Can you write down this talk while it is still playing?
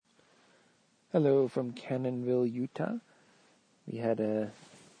Hello from Canonville, Utah. We had a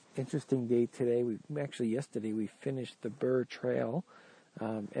interesting day today. Yesterday we finished the Burr Trail,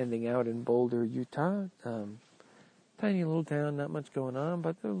 ending out in Boulder, Utah. Tiny little town, not much going on,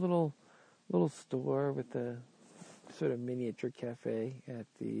 but a little store with a sort of miniature cafe at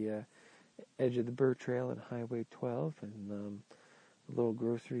the edge of the Burr Trail and Highway 12, and a little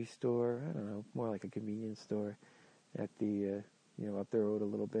grocery store. I don't know, more like a convenience store at the up the road a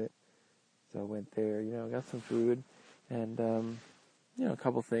little bit. So I went there, got some food, and, a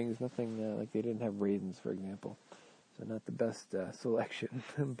couple things. Nothing, like they didn't have raisins, for example. So not the best selection.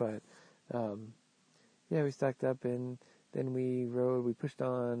 But, we stocked up, and then we pushed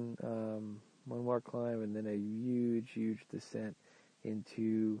on one more climb, and then a huge descent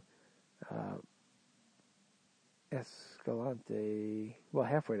into Escalante,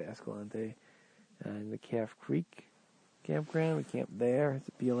 halfway to Escalante, in the Calf Creek campground. We camped there. It's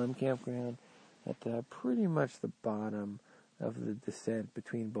a BLM campground at pretty much the bottom of the descent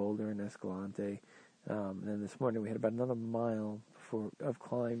between Boulder and Escalante. And then this morning we had about another mile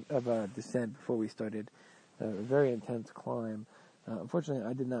of descent before we started a very intense climb. Unfortunately,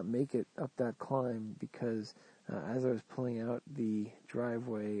 I did not make it up that climb because as I was pulling out the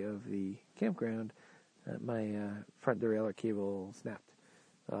driveway of the campground, my front derailleur cable snapped.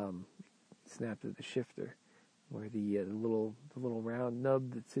 Snapped at the shifter, where the little round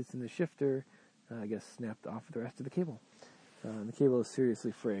nub that sits in the shifter, I guess, snapped off the rest of the cable. The cable is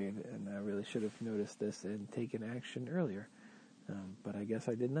seriously frayed, and I really should have noticed this and taken action earlier. But I guess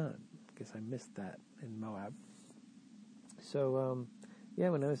I did not. I guess I missed that in Moab. So,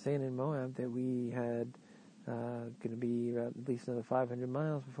 when I was saying in Moab that we had going to be about at least another 500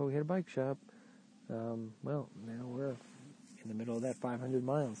 miles before we hit a bike shop, now we're in the middle of that 500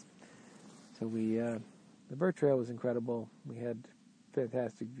 miles. So the Burr Trail was incredible. We had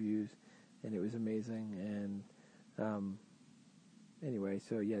fantastic views, and it was amazing. And now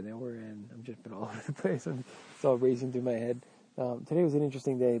we're in. I'm jumping all over the place. It's all racing through my head. Today was an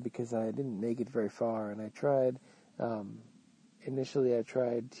interesting day because I didn't make it very far, and I tried. Initially, I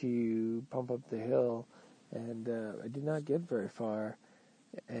tried to pump up the hill, and I did not get very far,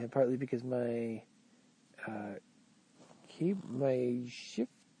 and partly because my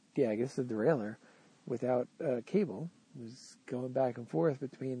shift. I guess the derailleur, without cable, was going back and forth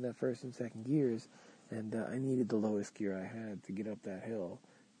between the first and second gears, and I needed the lowest gear I had to get up that hill.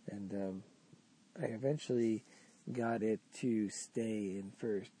 And I eventually got it to stay in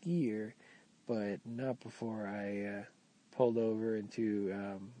first gear, but not before I pulled over into,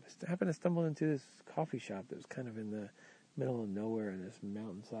 happened to stumble into this coffee shop that was kind of in the middle of nowhere in this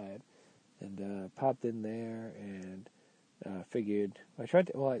mountainside, and popped in there and figured,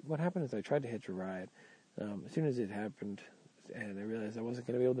 what happened is I tried to hitch a ride. As soon as it happened, and I realized I wasn't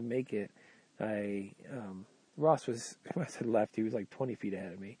going to be able to make it, Ross was, when I said left, he was like 20 feet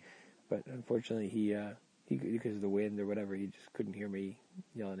ahead of me, but unfortunately he because of the wind or whatever, he just couldn't hear me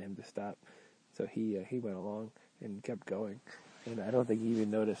yelling at him to stop, so he went along and kept going, and I don't think he even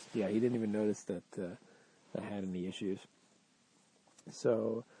noticed, he didn't even notice that I had any issues.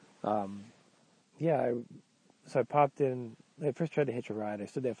 So, So I popped in. I first tried to hitch a ride. I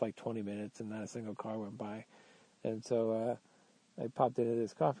stood there for like 20 minutes, and not a single car went by. And so I popped into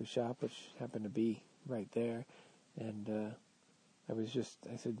this coffee shop, which happened to be right there. And I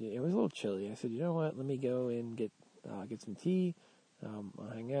said, it was a little chilly. I said, you know what? Let me go and get some tea. I'll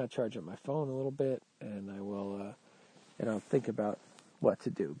hang out, charge up my phone a little bit, and I will, I'll think about what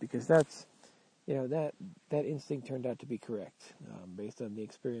to do, because that's, that instinct turned out to be correct, based on the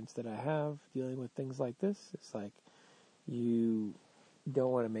experience that I have dealing with things like this. It's like you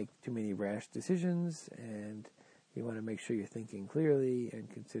don't want to make too many rash decisions, and you want to make sure you're thinking clearly and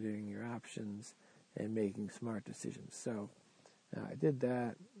considering your options and making smart decisions. So I did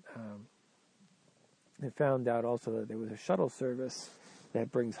that. I found out also that there was a shuttle service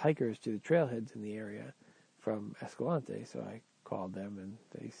that brings hikers to the trailheads in the area from Escalante. So I called them, and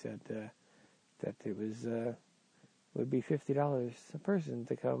they said that it was would be $50 a person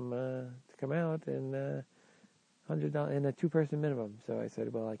to come out, and $100 and a 2-person minimum. So I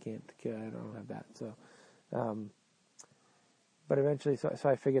said, well, I don't have that. So, but eventually, so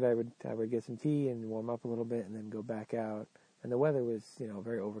I figured I would get some tea and warm up a little bit, and then go back out. And the weather was,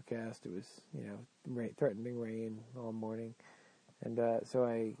 very overcast. It was, threatening rain all morning, and so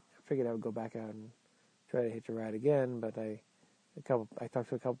I figured I would go back out and try to hitch a ride again. But I talked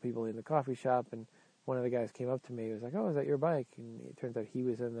to a couple people in the coffee shop, and one of the guys came up to me. He was like, "Oh, is that your bike?" And it turns out he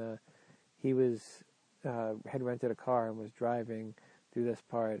had rented a car and was driving through this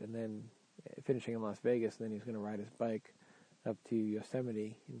part, and then finishing in Las Vegas, and then he was going to ride his bike up to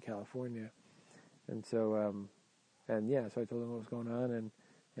Yosemite in California. And so, so I told him what was going on,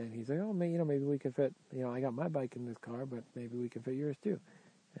 and he's like, oh, maybe we can fit, I got my bike in this car, but maybe we can fit yours too.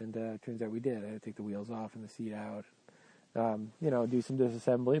 And it turns out we did. I had to take the wheels off and the seat out, do some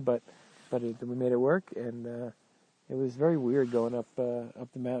disassembly, but we made it work, and it was very weird going up the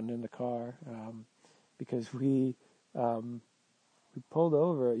mountain in the car, because we pulled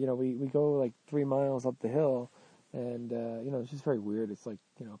over. We go like 3 miles up the hill, and it's just very weird. It's like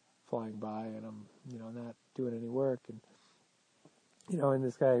flying by, and I'm not doing any work, and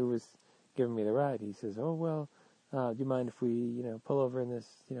this guy who was giving me the ride, he says, oh well, do you mind if we pull over in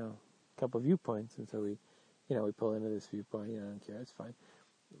this couple of viewpoints? And so we pull into this viewpoint. I don't care, it's fine.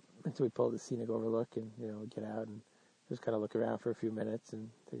 And so we pull the scenic overlook, and get out and just kind of look around for a few minutes and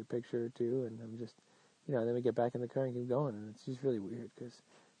take a picture or two, and I'm just then we get back in the car and keep going. And it's just really weird because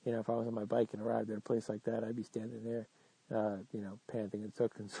if I was on my bike and arrived at a place like that, I'd be standing there panting and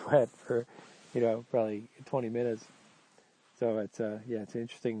soaking sweat for probably 20 minutes. So it's an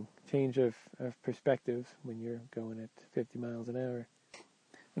interesting change of perspective when you're going at 50 miles an hour.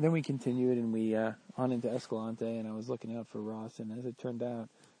 And then we continued, and we on into Escalante, and I was looking out for Ross, and as it turned out,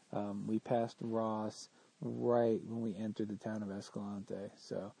 we passed Ross right when we entered the town of Escalante.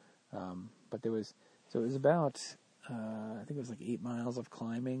 So, it was about, I think it was like 8 miles of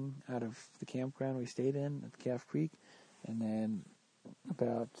climbing out of the campground we stayed in at Calf Creek, and then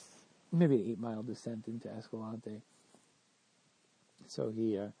about maybe an 8-mile descent into Escalante. So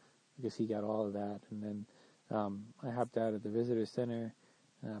I guess he got all of that, and then I hopped out at the visitor center,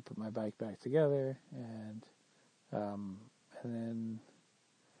 put my bike back together, and then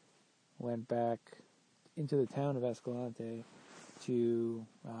went back into the town of Escalante to,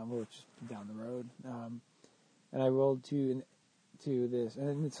 just down the road, and I rolled to this,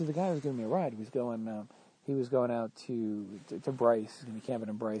 and so the guy who was giving me a ride was he was going out to Bryce. He's going to be camping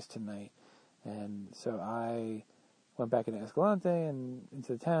in Bryce tonight, and so I went back into Escalante and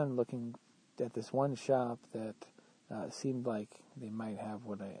into the town, looking at this one shop that seemed like they might have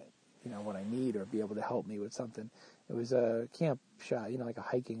what I need, or be able to help me with something. It was a camp shop, like a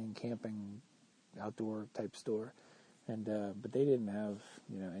hiking and camping outdoor type store, and but they didn't have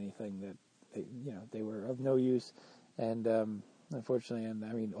anything that they were of no use, and unfortunately, and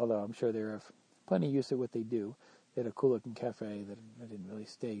I mean, although I'm sure they're of plenty of use at what they do, they had a cool looking cafe that I didn't really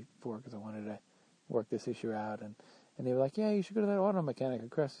stay for because I wanted to work this issue out, and they were like, yeah, you should go to that auto mechanic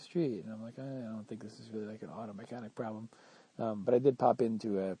across the street. And I'm like, I don't think this is really like an auto mechanic problem. But I did pop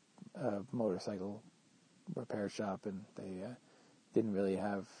into a motorcycle repair shop, and they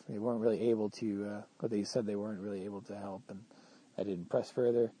weren't really able to, what they said they weren't really able to help, and I didn't press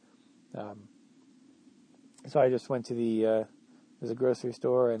further. So I just went to there's a grocery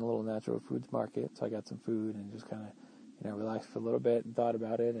store and a little natural foods market, so I got some food and just kind of, relaxed for a little bit and thought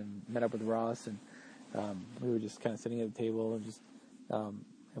about it, and met up with Ross, and we were just kind of sitting at the table, and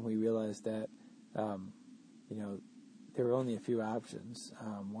and we realized that, there were only a few options.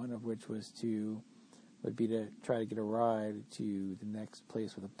 One of which would be to try to get a ride to the next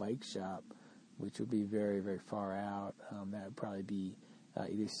place with a bike shop, which would be very, very far out. That would probably be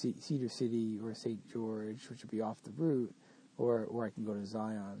either Cedar City or St. George, which would be off the route, or I can go to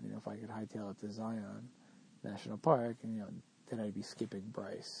Zion. If I could hightail it to Zion National Park, and then I'd be skipping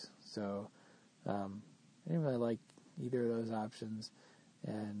Bryce. So I didn't really like either of those options,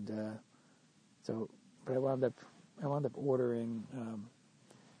 and but I wound up ordering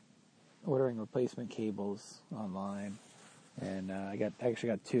replacement cables online, and I actually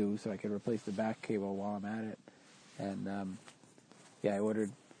got two, so I could replace the back cable while I'm at it. And I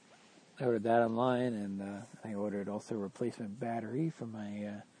ordered that online, and I ordered also a replacement battery for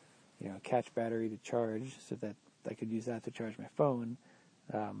my catch battery to charge, so that I could use that to charge my phone.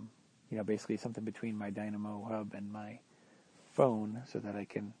 Basically something between my Dynamo hub and my phone, so that I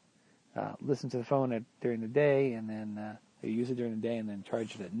can listen to the phone during the day, and then use it during the day, and then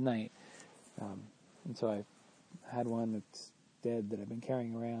charge it at night. And so I had one that's dead that I've been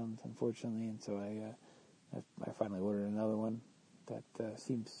carrying around, unfortunately, and so I finally ordered another one that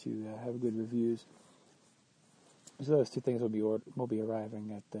seems to have good reviews. So those two things will be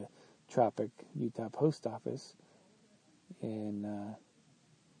arriving at the Tropic, Utah post office in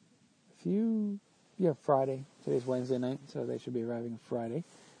Friday. Today's Wednesday night, so they should be arriving Friday.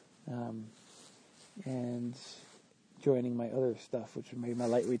 And joining my other stuff, which would be my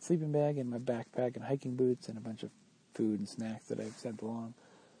lightweight sleeping bag and my backpack and hiking boots and a bunch of food and snacks that I've sent along.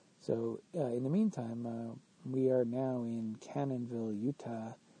 So in the meantime, we are now in Canonville,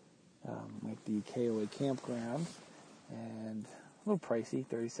 Utah, at the KOA campground, and a little pricey,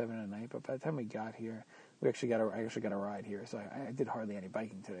 $37 a night. But by the time we got here, I actually got a ride here. So I did hardly any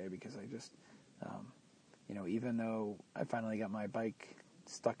biking today because Even though I finally got my bike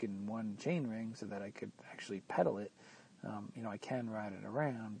stuck in one chain ring so that I could actually pedal it, I can ride it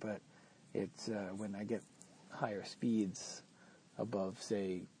around, but it's when I get higher speeds above,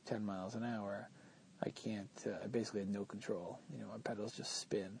 say, 10 miles an hour, I can't, I basically have no control. My pedals just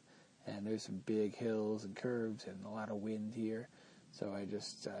spin, and there's some big hills and curves and a lot of wind here, so I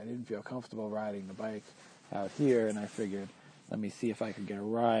didn't feel comfortable riding the bike out here, and I figured, let me see if I could get a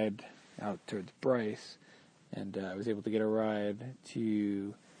ride out towards Bryce, and I was able to get a ride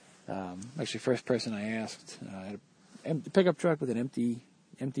to, actually, first person I asked, had a pickup truck with an empty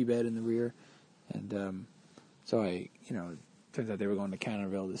bed in the rear, and so turns out they were going to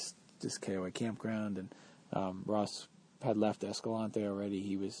Canonville, this KOA campground, and Ross had left Escalante already.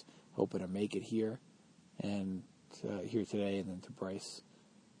 He was hoping to make it here, and here today, and then to Bryce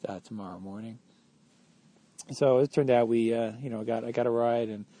tomorrow morning. So it turned out I got a ride,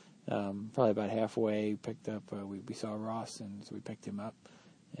 and probably about halfway picked up. We saw Ross, and so we picked him up,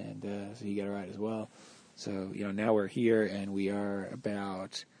 and so he got a ride as well. So now we're here, and we are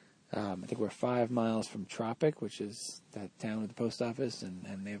about. I think we're 5 miles from Tropic, which is that town with the post office,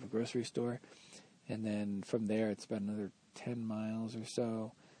 and they have a grocery store. And then from there, it's about another 10 miles or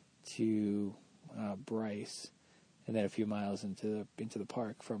so to Bryce, and then a few miles into the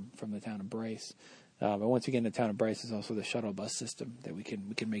park from the town of Bryce. But once we get in the town of Bryce, there's also the shuttle bus system that we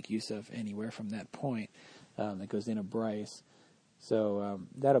can make use of anywhere from that point that goes into Bryce. So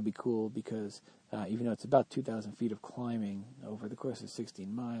that'll be cool because even though it's about 2,000 feet of climbing over the course of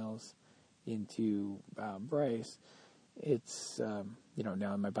 16 miles into Bryce, it's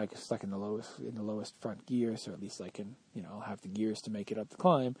now my bike is stuck in the lowest front gear, so at least I can I'll have the gears to make it up the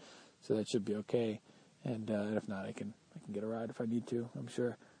climb, so that should be okay. And if not, I can get a ride if I need to, I'm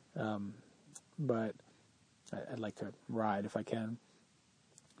sure. But I'd like to ride if I can.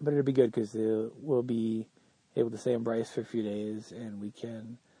 But it'll be good because we'll be able to stay in Bryce for a few days, and we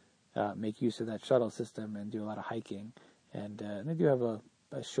can make use of that shuttle system and do a lot of hiking. And they do have a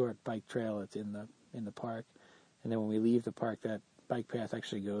short bike trail that's in the park. And then when we leave the park, that bike path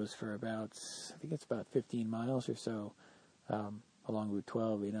actually goes for about 15 miles or so along Route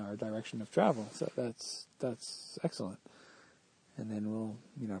 12 in our direction of travel. So that's excellent. And then we'll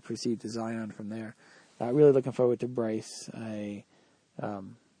proceed to Zion from there. Really looking forward to Bryce.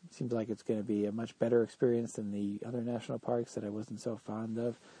 Seems like it's going to be a much better experience than the other national parks that I wasn't so fond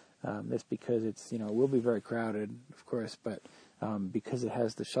of. That's because it's it will be very crowded, of course, but because it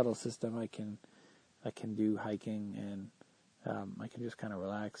has the shuttle system, I can do hiking, and I can just kind of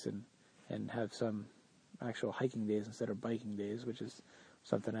relax and have some actual hiking days instead of biking days, which is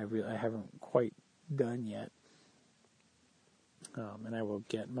something I haven't quite done yet. And I will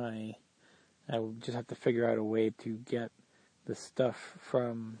just have to figure out a way to get the stuff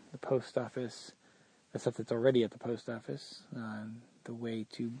from the post office, the stuff that's already at the post office, on the way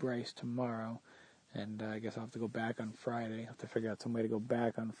to Bryce tomorrow. And I guess I'll have to go back on Friday. I'll have to figure out some way to go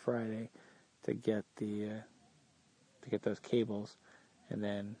back on Friday to get those cables, and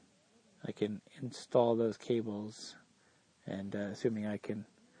then I can install those cables. And assuming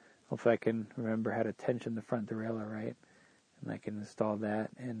hopefully I can remember how to tension the front derailleur right, and I can install that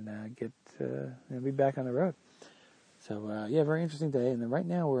and be back on the road. So very interesting day. And then right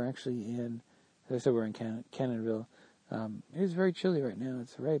now we're actually as I said, we're in Canonville. It is very chilly right now.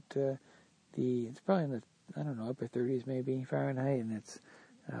 It's right it's probably in the upper 30s maybe Fahrenheit, and it's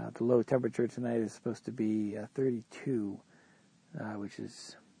the low temperature tonight is supposed to be 32, which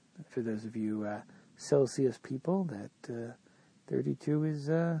is, for those of you Celsius people, that 32 is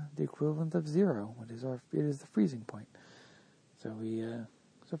the equivalent of 0. It is the freezing point. So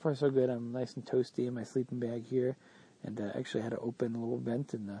so far so good. I'm nice and toasty in my sleeping bag here, and actually had to open a little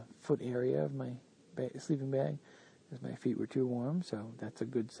vent in the foot area of my sleeping bag as my feet were too warm, so that's a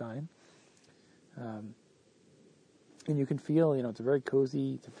good sign. And you can feel, it's a very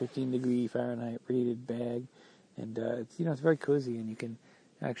cozy, it's a 15 degree Fahrenheit rated bag, and it's very cozy, and you can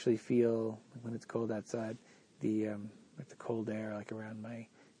actually feel, when it's cold outside, the cold air like around my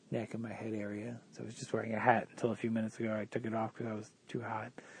neck and my head area. So I was just wearing a hat until a few minutes ago. I took it off because I was too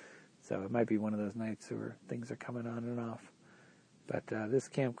hot. So it might be one of those nights where things are coming on and off. But this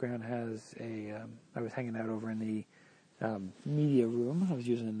campground has I was hanging out over in the media room. I was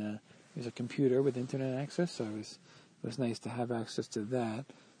using there's a computer with internet access, so it was nice to have access to that.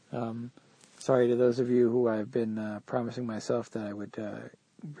 Sorry to those of you who I've been promising myself that I would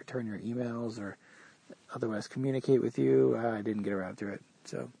return your emails or otherwise communicate with you. I didn't get around to it.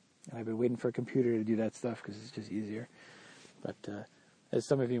 So I've been waiting for a computer to do that stuff because it's just easier. But as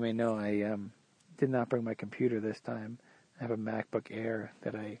some of you may know, I did not bring my computer this time. I have a MacBook Air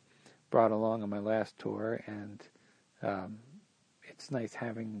that I brought along on my last tour, and it's nice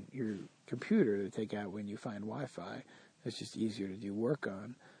having your computer to take out when you find Wi-Fi. It's just easier to do work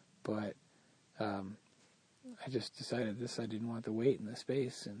on, but I just decided I didn't want to wait in the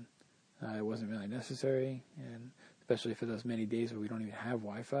space, and it wasn't really necessary, and especially for those many days where we don't even have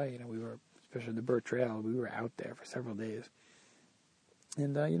Wi-Fi. We were, especially the Burr Trail, we were out there for several days.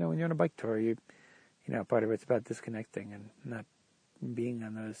 And, when you're on a bike tour, part of it's about disconnecting and not being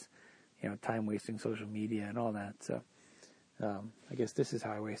on those, time-wasting social media and all that. So, I guess this is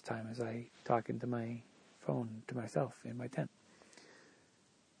how I waste time, as I talk into my phone to myself in my tent.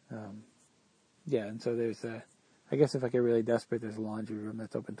 And so there's I guess if I get really desperate, there's a laundry room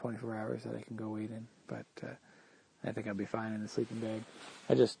that's open 24 hours that I can go wait in, but I think I'll be fine in the sleeping bag.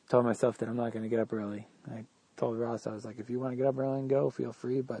 I just told myself that I'm not going to get up early. I told Ross, I was like, if you want to get up early and go, feel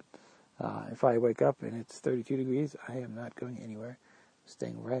free, but if I wake up and it's 32 degrees, I am not going anywhere. I'm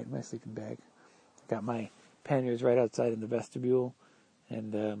staying right in my sleeping bag. I got my panniers right outside in the vestibule,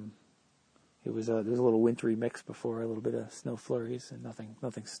 and there was a little wintry mix before, a little bit of snow flurries, and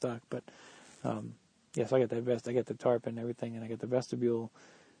nothing stuck, but so I got that I got the tarp and everything, and I got the vestibule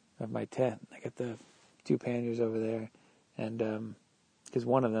of my tent. I got the 2 panniers over there, and because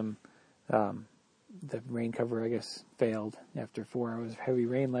one of them, the rain cover, I guess, failed after 4 hours of heavy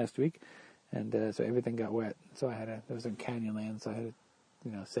rain last week, and so everything got wet. So it was in Canyonland, so I had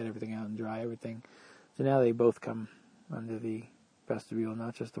to, set everything out and dry everything. So now they both come under the vestibule,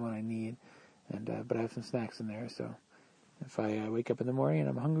 not just the one I need, and but I have some snacks in there, so if I wake up in the morning and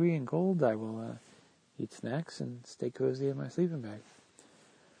I'm hungry and cold, I will eat snacks and stay cozy in my sleeping bag.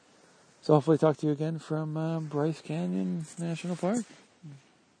 So hopefully talk to you again from Bryce Canyon National Park.